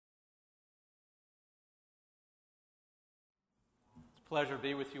Pleasure to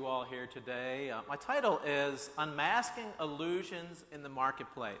be with you all here today. My title is Unmasking Illusions in the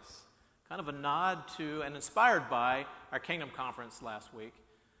Marketplace. Kind of a nod to and inspired by our Kingdom Conference last week.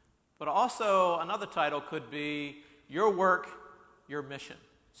 But also another title could be Your Work, Your Mission.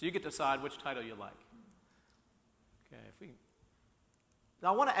 So you get to decide which title you like. Okay.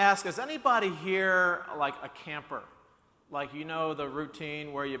 Now I want to ask, is anybody here like a camper? Like, you know, the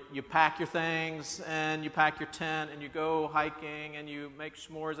routine where you pack your things and you pack your tent and you go hiking and you make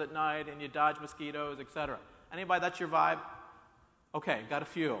s'mores at night and you dodge mosquitoes, etc. Anybody, that's your vibe? Okay, got a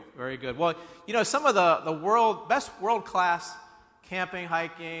few. Very good. Well, you know, some of the best world-class camping,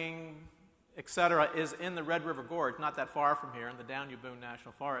 hiking, etc. is in the Red River Gorge, not that far from here, in the Down Boone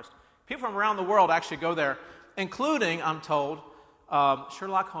National Forest. People from around the world actually go there, including, I'm told,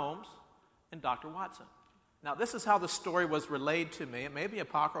 Sherlock Holmes and Dr. Watson. Now, this is how the story was relayed to me. It may be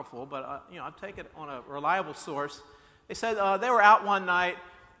apocryphal, but I'll take it on a reliable source. They said they were out one night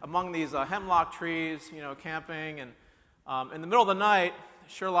among these hemlock trees, camping, and in the middle of the night,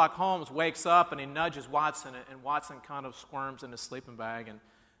 Sherlock Holmes wakes up and he nudges Watson, and Watson kind of squirms in his sleeping bag, and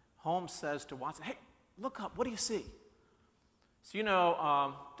Holmes says to Watson, "Hey, look up, what do you see?"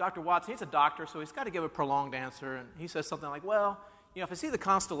 So, Dr. Watson, he's a doctor, so he's got to give a prolonged answer, and he says something like, "Well, if I see the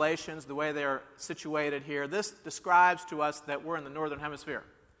constellations, the way they're situated here, this describes to us that we're in the northern hemisphere."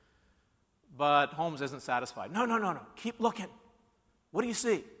 But Holmes isn't satisfied. No. Keep looking. What do you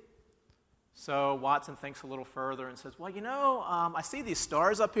see? So Watson thinks a little further and says, "Well, I see these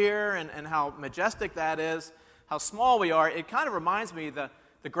stars up here and how majestic that is, how small we are. It kind of reminds me of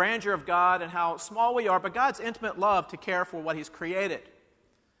the grandeur of God and how small we are, but God's intimate love to care for what He's created."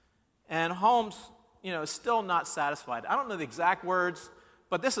 And Holmes is still not satisfied. I don't know the exact words,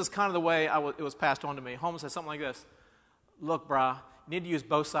 but this is kind of the way it was passed on to me. Holmes says something like this: "Look, brah, you need to use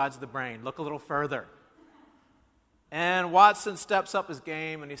both sides of the brain. Look a little further." And Watson steps up his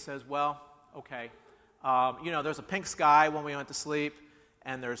game and he says, "Well, okay, there's a pink sky when we went to sleep,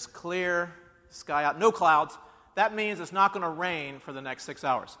 and there's clear sky out, no clouds. That means it's not going to rain for the next 6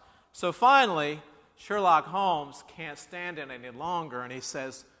 hours." So finally, Sherlock Holmes can't stand it any longer, and he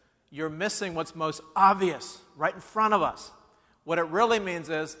says, "You're missing what's most obvious right in front of us. What it really means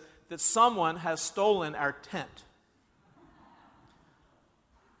is that someone has stolen our tent."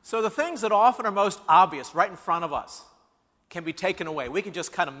 So the things that often are most obvious right in front of us can be taken away. We can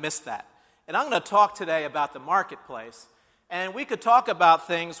just kind of miss that. And I'm going to talk today about the marketplace. And we could talk about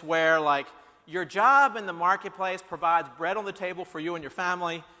things where, like, your job in the marketplace provides bread on the table for you and your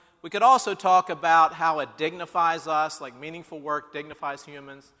family. We could also talk about how it dignifies us, like meaningful work dignifies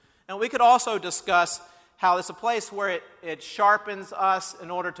humans. And we could also discuss how it's a place where it sharpens us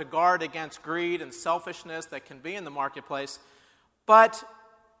in order to guard against greed and selfishness that can be in the marketplace. But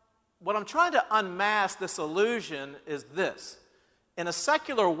what I'm trying to unmask this illusion is this. In a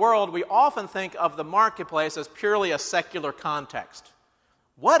secular world, we often think of the marketplace as purely a secular context.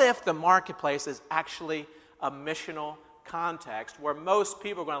 What if the marketplace is actually a missional context where most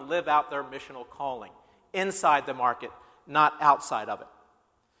people are going to live out their missional calling inside the market, not outside of it?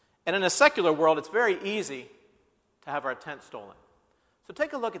 And in a secular world, it's very easy to have our tent stolen. So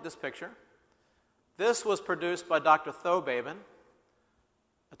take a look at this picture. This was produced by Dr. Thobaben.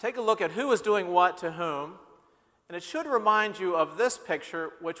 Now take a look at who is doing what to whom. And it should remind you of this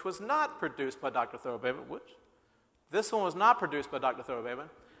picture, which was not produced by Dr. Thobaben. This one was not produced by Dr.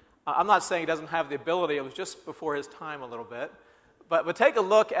 Thobaben. I'm not saying he doesn't have the ability. It was just before his time a little bit. But take a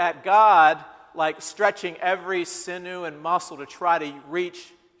look at God, like stretching every sinew and muscle to try to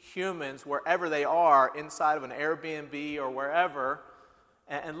reach humans wherever they are, inside of an Airbnb or wherever.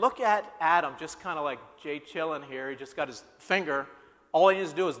 And look at Adam, just kind of like Jay chilling here. He just got his finger. All he needs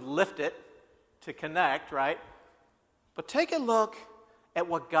to do is lift it to connect, right? But take a look at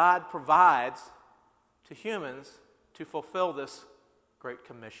what God provides to humans to fulfill this great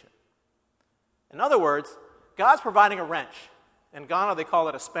commission. In other words, God's providing a wrench. In Ghana, they call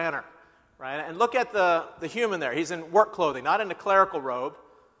it a spanner, right? And look at the human there. He's in work clothing, not in a clerical robe.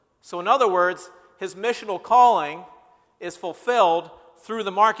 So in other words, his missional calling is fulfilled through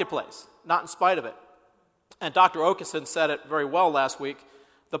the marketplace, not in spite of it. And Dr. Okeson said it very well last week.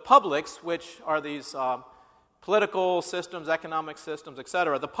 The publics, which are these political systems, economic systems,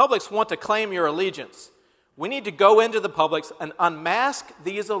 etc., the publics want to claim your allegiance. We need to go into the publics and unmask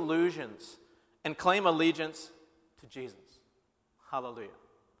these illusions and claim allegiance to Jesus. Hallelujah.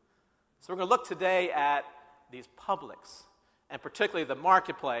 So we're going to look today at these publics, and particularly the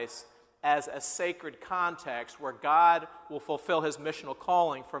marketplace, as a sacred context where God will fulfill His missional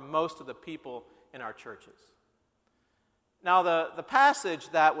calling for most of the people in our churches. Now, the passage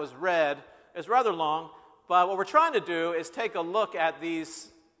that was read is rather long, But what we're trying to do is take a look at these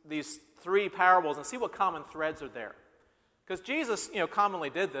three parables and see what common threads are there. Because Jesus, commonly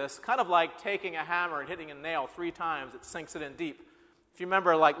did this, kind of like taking a hammer and hitting a nail 3 times, it sinks it in deep. If you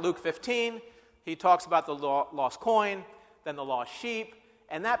remember, like Luke 15, he talks about the lost coin, then the lost sheep,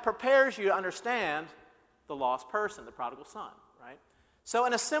 and that prepares you to understand the lost person, the prodigal son, right? So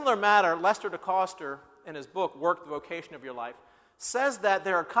in a similar manner, Lester DeCoster, in his book, Work the Vocation of Your Life, says that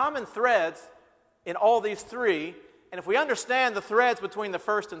there are common threads in all these three, and if we understand the threads between the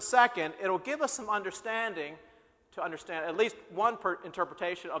first and second, it'll give us some understanding to understand at least one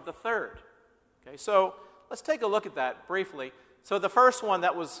interpretation of the third. Okay, so let's take a look at that briefly. So the first one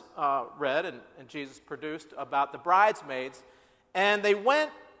that was read and Jesus produced about the bridesmaids, and they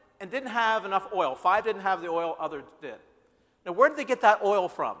went and didn't have enough oil. 5 didn't have the oil, others did. Now, where did they get that oil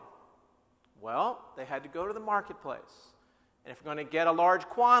from? Well, they had to go to the marketplace. And if you're going to get a large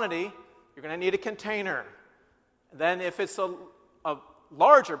quantity, you're going to need a container. Then if it's a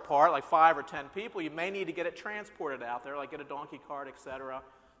larger part, like 5 or 10 people, you may need to get it transported out there, like get a donkey cart, etc.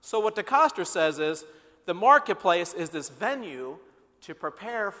 So what DeCoster says is, the marketplace is this venue to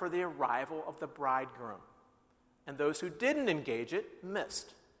prepare for the arrival of the bridegroom. And those who didn't engage it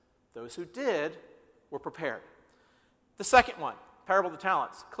missed. Those who did were prepared. The second one, parable of the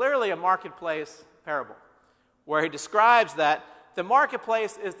talents, clearly a marketplace parable, where he describes that the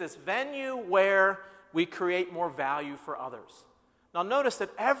marketplace is this venue where we create more value for others. Now notice that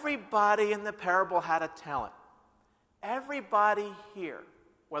everybody in the parable had a talent. Everybody here,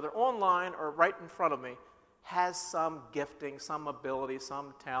 whether online or right in front of me, has some gifting, some ability,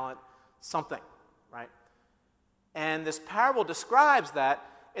 some talent, something, right? And this parable describes that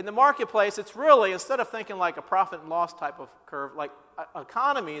in the marketplace, it's really, instead of thinking like a profit and loss type of curve, like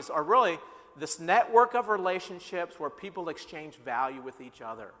economies are really this network of relationships where people exchange value with each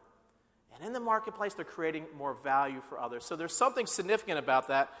other. And in the marketplace, they're creating more value for others. So there's something significant about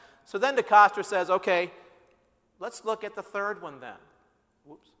that. So then DeCoster says, okay, let's look at the third one then.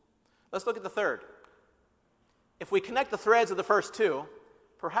 Let's look at the third. If we connect the threads of the first two,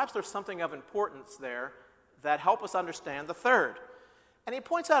 perhaps there's something of importance there that help us understand the third. And he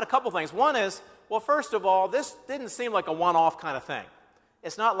points out a couple things. One is, well, first of all, this didn't seem like a one-off kind of thing.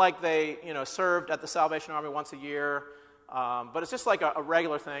 It's not like they, served at the Salvation Army once a year, but it's just like a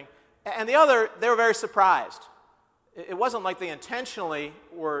regular thing. And the other, they were very surprised. It wasn't like they intentionally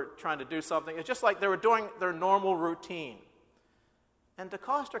were trying to do something. It's just like they were doing their normal routine. And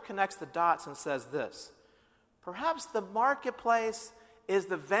DeCoster connects the dots and says this: perhaps the marketplace is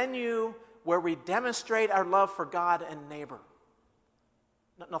the venue where we demonstrate our love for God and neighbor.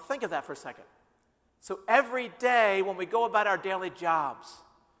 Now think of that for a second. So every day when we go about our daily jobs,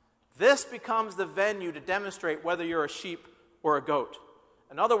 this becomes the venue to demonstrate whether you're a sheep or a goat.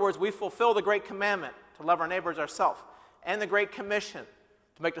 In other words, we fulfill the great commandment to love our neighbors ourselves and the great commission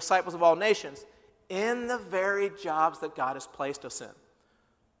to make disciples of all nations in the very jobs that God has placed us in.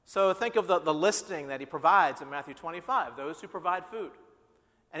 So think of the listing that he provides in Matthew 25, those who provide food.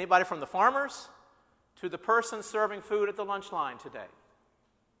 Anybody from the farmers to the person serving food at the lunch line today.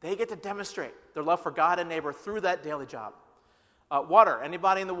 They get to demonstrate their love for God and neighbor through that daily job. Water,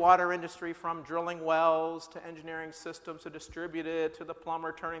 anybody in the water industry, from drilling wells to engineering systems to distribute it to the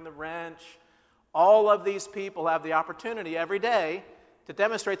plumber turning the wrench, all of these people have the opportunity every day to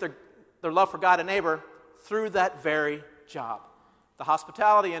demonstrate their love for God and neighbor through that very job. The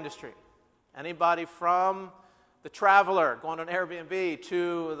hospitality industry, anybody from the traveler going to an Airbnb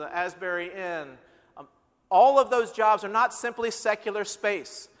to the Asbury Inn, all of those jobs are not simply secular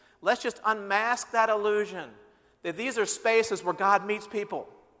space. Let's just unmask that illusion that these are spaces where God meets people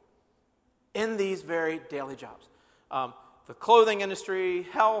in these very daily jobs. The clothing industry,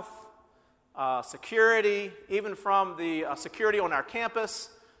 health, security, even from the security on our campus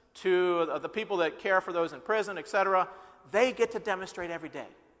to the people that care for those in prison, etc., they get to demonstrate every day,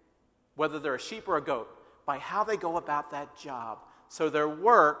 whether they're a sheep or a goat, by how they go about that job. So their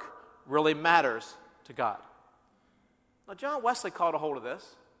work really matters to God. Now, John Wesley caught a hold of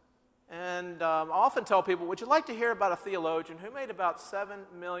this, and I often tell people, would you like to hear about a theologian who made about $7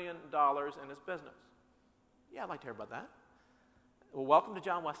 million in his business? Yeah, I'd like to hear about that. Well, welcome to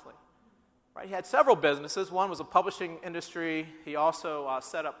John Wesley. Right, he had several businesses. One was a publishing industry. He also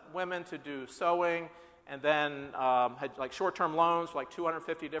set up women to do sewing, and then had like short-term loans for like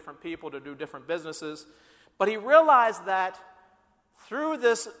 250 different people to do different businesses. But he realized that through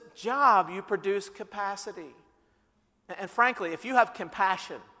this job, you produce capacity. And frankly, if you have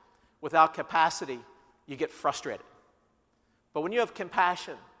compassion without capacity, you get frustrated. But when you have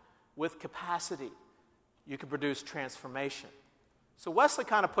compassion with capacity, you can produce transformation. So Wesley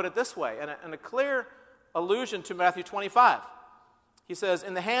kind of put it this way, in a clear allusion to Matthew 25. He says,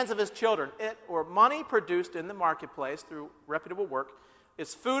 in the hands of his children, it, or money produced in the marketplace through reputable work,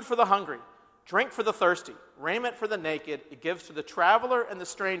 is food for the hungry, drink for the thirsty, raiment for the naked. It gives to the traveler and the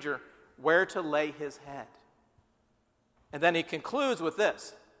stranger where to lay his head. And then he concludes with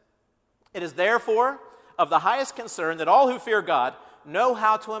this. It is therefore of the highest concern that all who fear God know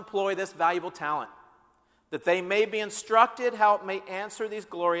how to employ this valuable talent, that they may be instructed how it may answer these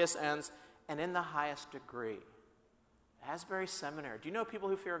glorious ends, and in the highest degree. Asbury Seminary. Do you know people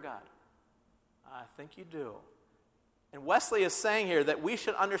who fear God? I think you do. And Wesley is saying here that we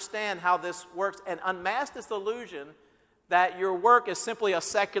should understand how this works and unmask this illusion that your work is simply a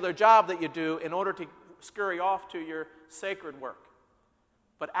secular job that you do in order to scurry off to your sacred work.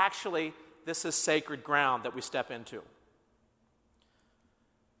 But actually, this is sacred ground that we step into.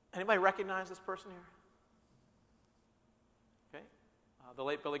 Anybody recognize this person here? Okay. The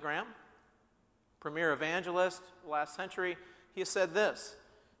late Billy Graham, premier evangelist last century, he said this.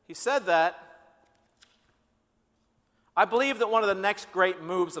 He said that, I believe that one of the next great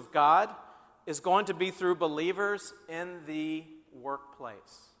moves of God is going to be through believers in the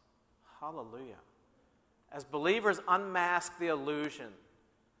workplace. Hallelujah. As believers unmask the illusion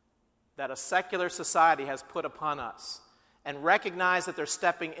that a secular society has put upon us and recognize that they're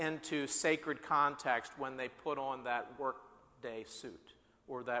stepping into sacred context when they put on that workday suit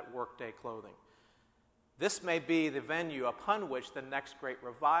or that workday clothing. This may be the venue upon which the next great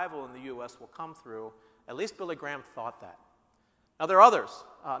revival in the U.S. will come through. At least Billy Graham thought that. Now, there are others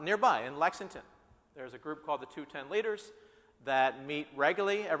nearby in Lexington. There's a group called the 210 Leaders that meet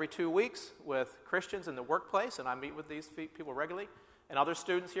regularly every 2 weeks with Christians in the workplace, and I meet with these people regularly, and other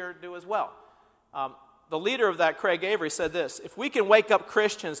students here do as well. The leader of that, Craig Avery, said this: if we can wake up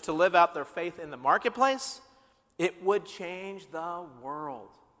Christians to live out their faith in the marketplace, it would change the world.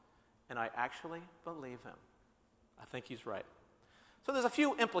 And I actually believe him. I think he's right. So there's a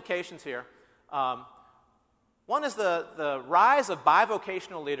few implications here. One is the rise of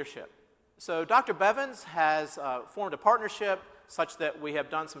bivocational leadership. So Dr. Bevins has formed a partnership such that we have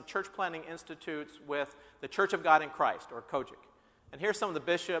done some church planting institutes with the Church of God in Christ, or COGIC. And here's some of the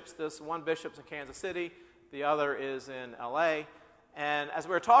bishops. This one bishop's in Kansas City. The other is in L.A. And as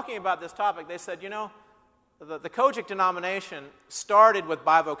we were talking about this topic, they said, you know, the COGIC denomination started with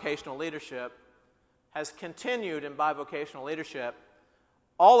bivocational leadership, has continued in bivocational leadership.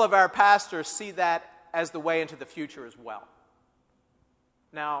 All of our pastors see that as the way into the future as well.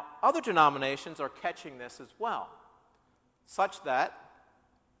 Now, other denominations are catching this as well, such that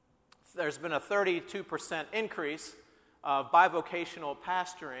there's been a 32% increase of bivocational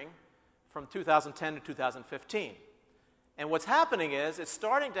pastoring from 2010 to 2015. And what's happening is it's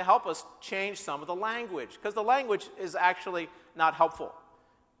starting to help us change some of the language, because the language is actually not helpful.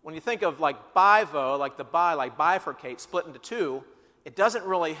 When you think of like bivo, like the bi, like bifurcate, split into two, it doesn't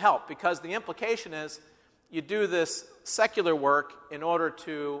really help, because the implication is you do this secular work in order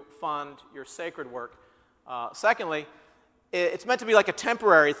to fund your sacred work. Secondly, it's meant to be like a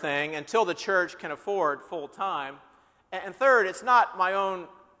temporary thing until the church can afford full time. And third, it's not my own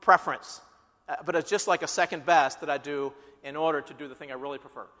preference, but it's just like a second best that I do in order to do the thing I really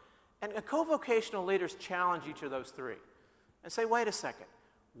prefer. And co-vocational leaders challenge each of those three and say, wait a second,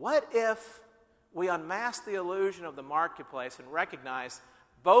 what if we unmask the illusion of the marketplace and recognize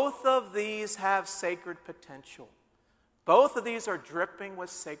both of these have sacred potential? Both of these are dripping with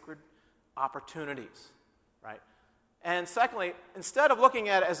sacred opportunities, right? And secondly, instead of looking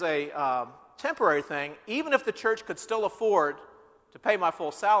at it as a temporary thing, even if the church could still afford to pay my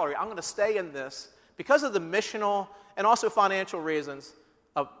full salary, I'm going to stay in this because of the missional and also financial reasons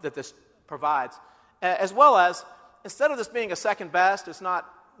that this provides, as well as, instead of this being a second best, it's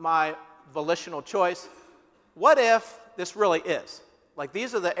not my volitional choice, what if this really is? Like,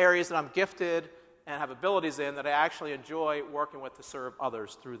 these are the areas that I'm gifted and have abilities in that I actually enjoy working with to serve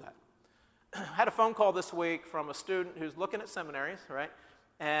others through that. I had a phone call this week from a student who's looking at seminaries, right?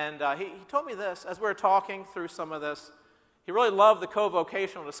 And he told me this, as we were talking through some of this, he really loved the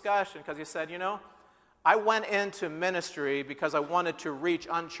co-vocational discussion because he said, you know, I went into ministry because I wanted to reach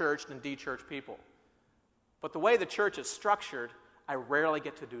unchurched and de-churched people. But the way the church is structured, I rarely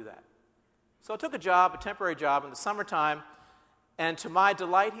get to do that. So I took a temporary job in the summertime, and to my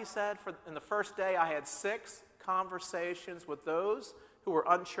delight, he said, in the first day I had 6 conversations with those who were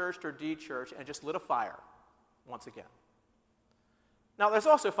unchurched or de-churched, and just lit a fire once again. Now, there's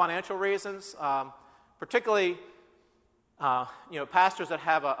also financial reasons, particularly pastors that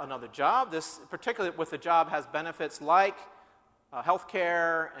have another job. This, particularly with the job, has benefits like health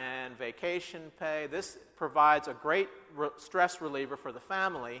care and vacation pay. This provides a great stress reliever for the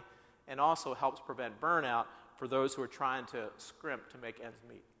family, and also helps prevent burnout for those who are trying to scrimp to make ends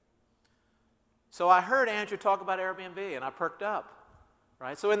meet. So I heard Andrew talk about Airbnb, and I perked up.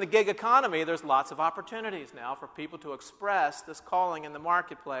 Right? So in the gig economy, there's lots of opportunities now for people to express this calling in the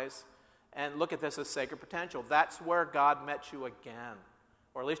marketplace and look at this as sacred potential. That's where God met you again,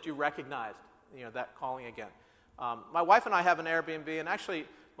 or at least you recognized, that calling again. My wife and I have an Airbnb, and actually,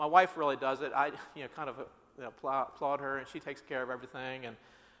 my wife really does it. I, kind of applaud her, and she takes care of everything. And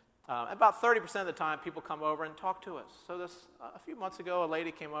about 30% of the time, people come over and talk to us. So a few months ago, a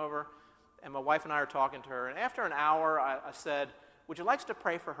lady came over, and my wife and I are talking to her. And after an hour, I said, "Would you like us to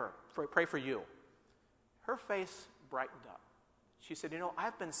pray for her, pray for you?" Her face brightened up. She said,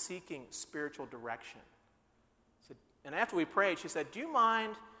 "I've been seeking spiritual direction." And after we prayed, she said, "Do you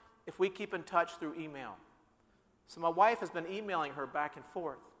mind if we keep in touch through email?" So my wife has been emailing her back and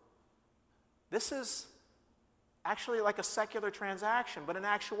forth. This is actually like a secular transaction, but in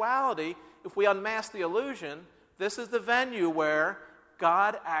actuality, if we unmask the illusion, this is the venue where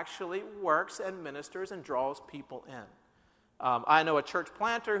God actually works and ministers and draws people in. I know a church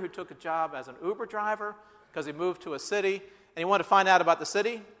planter who took a job as an Uber driver because he moved to a city and he wanted to find out about the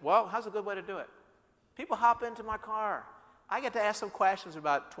city. Well, how's a good way to do it? People hop into my car. I get to ask them questions for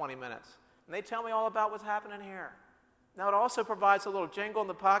about 20 minutes, and they tell me all about what's happening here. Now, it also provides a little jingle in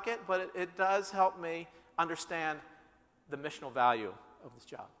the pocket, but it does help me understand the missional value of this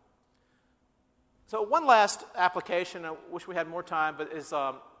job. So one last application, I wish we had more time, but is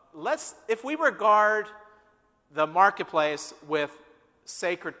if we regard the marketplace with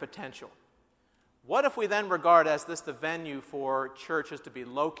sacred potential, what if we then regard as this the venue for churches to be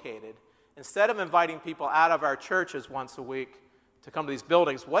located? Instead of inviting people out of our churches once a week to come to these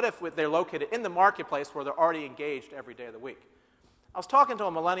buildings, what if they're located in the marketplace where they're already engaged every day of the week? I was talking to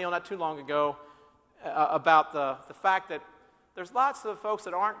a millennial not too long ago about the fact that there's lots of folks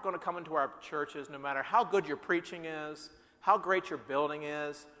that aren't going to come into our churches no matter how good your preaching is, how great your building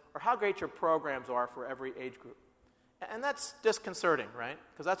is, or how great your programs are for every age group. And that's disconcerting, right?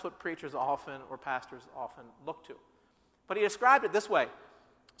 Because that's what preachers often, or pastors often, look to. But he described it this way.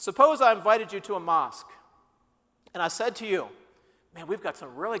 Suppose I invited you to a mosque, and I said to you, "Man, we've got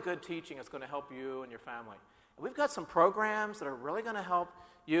some really good teaching that's going to help you and your family. And we've got some programs that are really going to help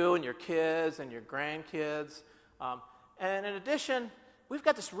you and your kids and your grandkids. And in addition, we've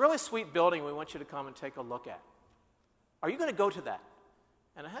got this really sweet building we want you to come and take a look at. Are you going to go to that?"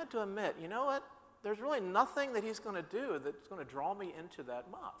 And I had to admit, you know what? There's really nothing that he's going to do that's going to draw me into that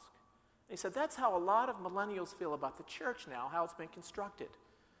mosque. And he said, that's how a lot of millennials feel about the church now, how it's been constructed.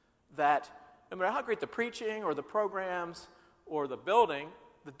 That no matter how great the preaching or the programs or the building,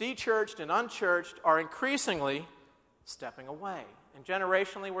 the de-churched and unchurched are increasingly stepping away. And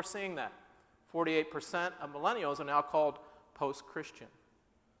generationally, we're seeing that. 48% of millennials are now called post-Christian.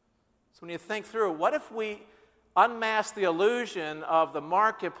 So when you think through, what if we unmask the illusion of the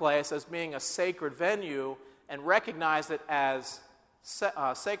marketplace as being a sacred venue and recognize it as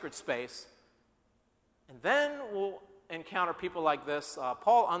sacred space? And then we'll encounter people like this.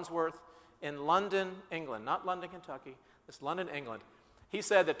 Paul Unsworth in London, England, not London, Kentucky, it's London, England. He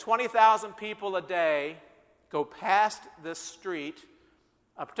said that 20,000 people a day go past this street,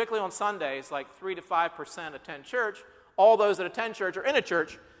 particularly on Sundays, like 3 to 5% attend church. All those that attend church are in a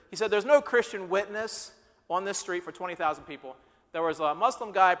church. He said there's no Christian witness on this street for 20,000 people. There was a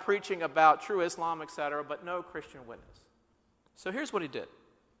Muslim guy preaching about true Islam, etc., but no Christian witness. So here's what he did.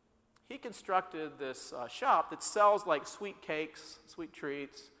 He constructed this shop that sells like sweet cakes, sweet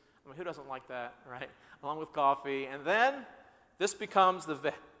treats. I mean, who doesn't like that, right? Along with coffee. And then this becomes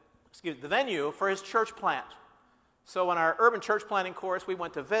the venue for his church plant. So in our urban church planting course, we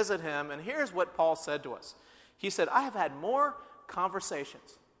went to visit him, and here's what Paul said to us. He said, I have had more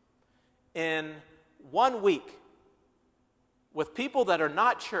conversations in 1 week with people that are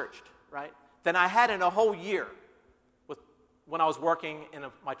not churched, right, than I had in a whole year when I was working in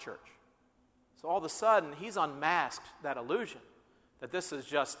my church. So all of a sudden, he's unmasked that illusion that this is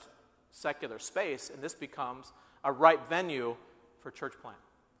just secular space, and this becomes a right venue for church plant.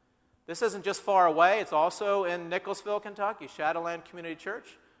 This isn't just far away. It's also in Nicholasville, Kentucky. Shadowland Community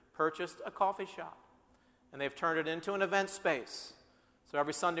Church purchased a coffee shop, and they've turned it into an event space. So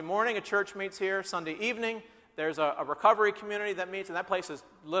every Sunday morning, a church meets here. Sunday evening, there's a recovery community that meets, and that place is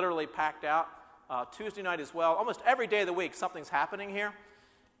literally packed out. Tuesday night as well. Almost every day of the week, something's happening here.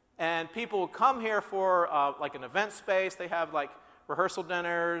 And people will come here for like an event space. They have like rehearsal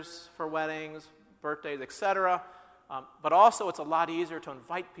dinners for weddings, birthdays, etc. But also, it's a lot easier to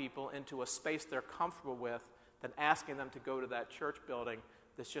invite people into a space they're comfortable with than asking them to go to that church building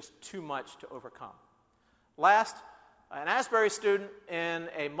that's just too much to overcome. Last, an Asbury student in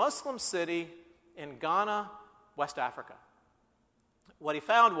a Muslim city in Ghana, West Africa. What he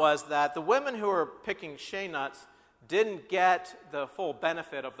found was that the women who were picking shea nuts didn't get the full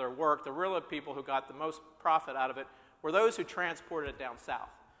benefit of their work. The real people who got the most profit out of it were those who transported it down south.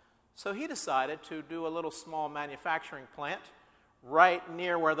 So he decided to do a little small manufacturing plant right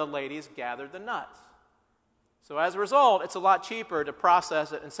near where the ladies gathered the nuts. So as a result, it's a lot cheaper to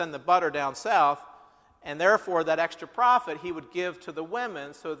process it and send the butter down south, and therefore that extra profit he would give to the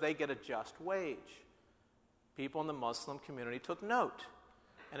women so they get a just wage. People in the Muslim community took note,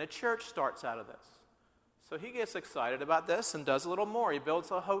 and a church starts out of this. So he gets excited about this and does a little more. He builds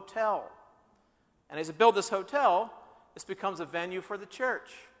a hotel. And as he builds this hotel, this becomes a venue for the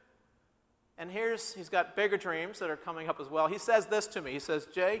church. And he's got bigger dreams that are coming up as well. He says this to me. He says,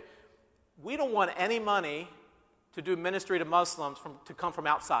 Jay, we don't want any money to do ministry to Muslims to come from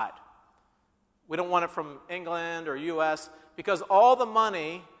outside. We don't want it from England or U.S. because all the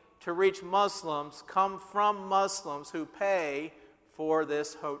money to reach Muslims come from Muslims who pay for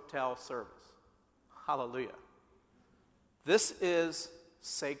this hotel service. Hallelujah. This is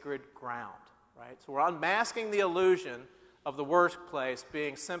sacred ground, right? So we're unmasking the illusion of the workplace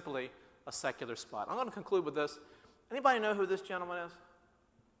being simply a secular spot. I'm going to conclude with this. Anybody know who this gentleman is?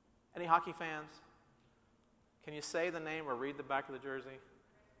 Any hockey fans? Can you say the name or read the back of the jersey?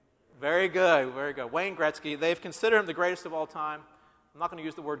 Very good, very good. Wayne Gretzky. They've considered him the greatest of all time. I'm not going to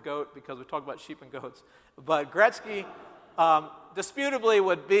use the word goat because we talk about sheep and goats. But Gretzky disputably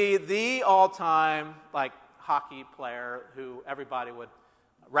would be the all-time hockey player who everybody would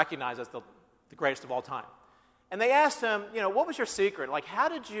recognize as the greatest of all time. And they asked him, what was your secret? How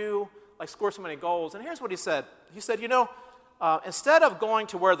did you score so many goals? And here's what he said. He said, instead of going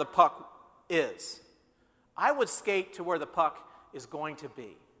to where the puck is, I would skate to where the puck is going to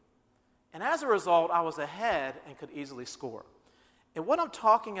be. And as a result, I was ahead and could easily score. And what I'm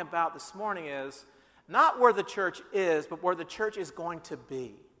talking about this morning is not where the church is, but where the church is going to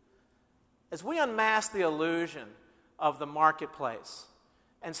be. As we unmask the illusion of the marketplace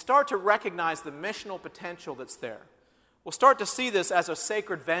and start to recognize the missional potential that's there, we'll start to see this as a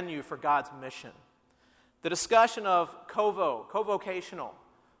sacred venue for God's mission. The discussion of co-vocational,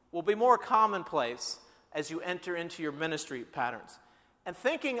 will be more commonplace as you enter into your ministry patterns. And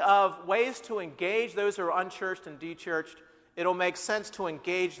thinking of ways to engage those who are unchurched and dechurched, it'll make sense to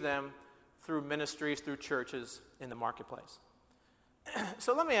engage them through ministries, through churches in the marketplace.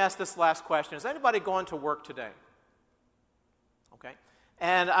 So let me ask this last question. Is anybody going to work today? Okay.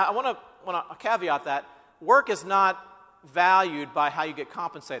 And I want to caveat that. Work is not valued by how you get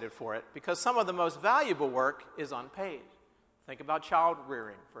compensated for it, because some of the most valuable work is unpaid. Think about child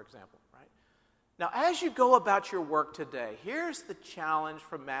rearing, for example. Right? Now, as you go about your work today, here's the challenge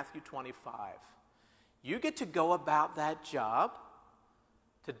from Matthew 25. You get to go about that job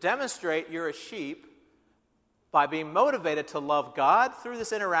to demonstrate you're a sheep by being motivated to love God through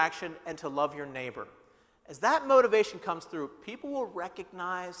this interaction and to love your neighbor. As that motivation comes through, people will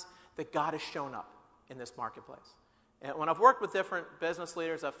recognize that God has shown up in this marketplace. And when I've worked with different business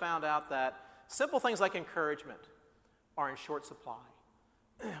leaders, I've found out that simple things like encouragement are in short supply.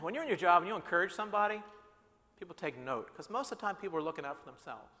 When you're in your job and you encourage somebody, people take note, because most of the time people are looking out for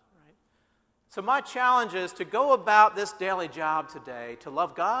themselves. Right? So my challenge is to go about this daily job today to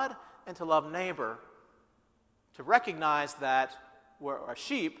love God and to love neighbor, to recognize that we're a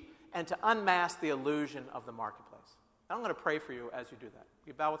sheep, and to unmask the illusion of the marketplace. And I'm going to pray for you as you do that. Will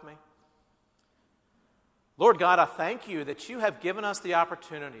you bow with me? Lord God, I thank you that you have given us the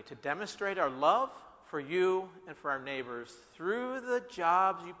opportunity to demonstrate our love for you and for our neighbors through the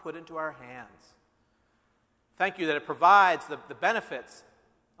jobs you put into our hands. Thank you that it provides the benefits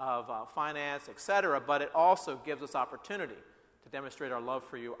of finance, etc., but it also gives us opportunity to demonstrate our love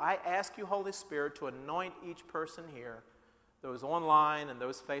for you. I ask you, Holy Spirit, to anoint each person here, those online and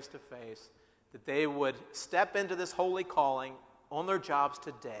those face-to-face, that they would step into this holy calling on their jobs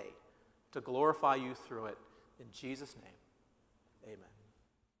today to glorify you through it. In Jesus' name.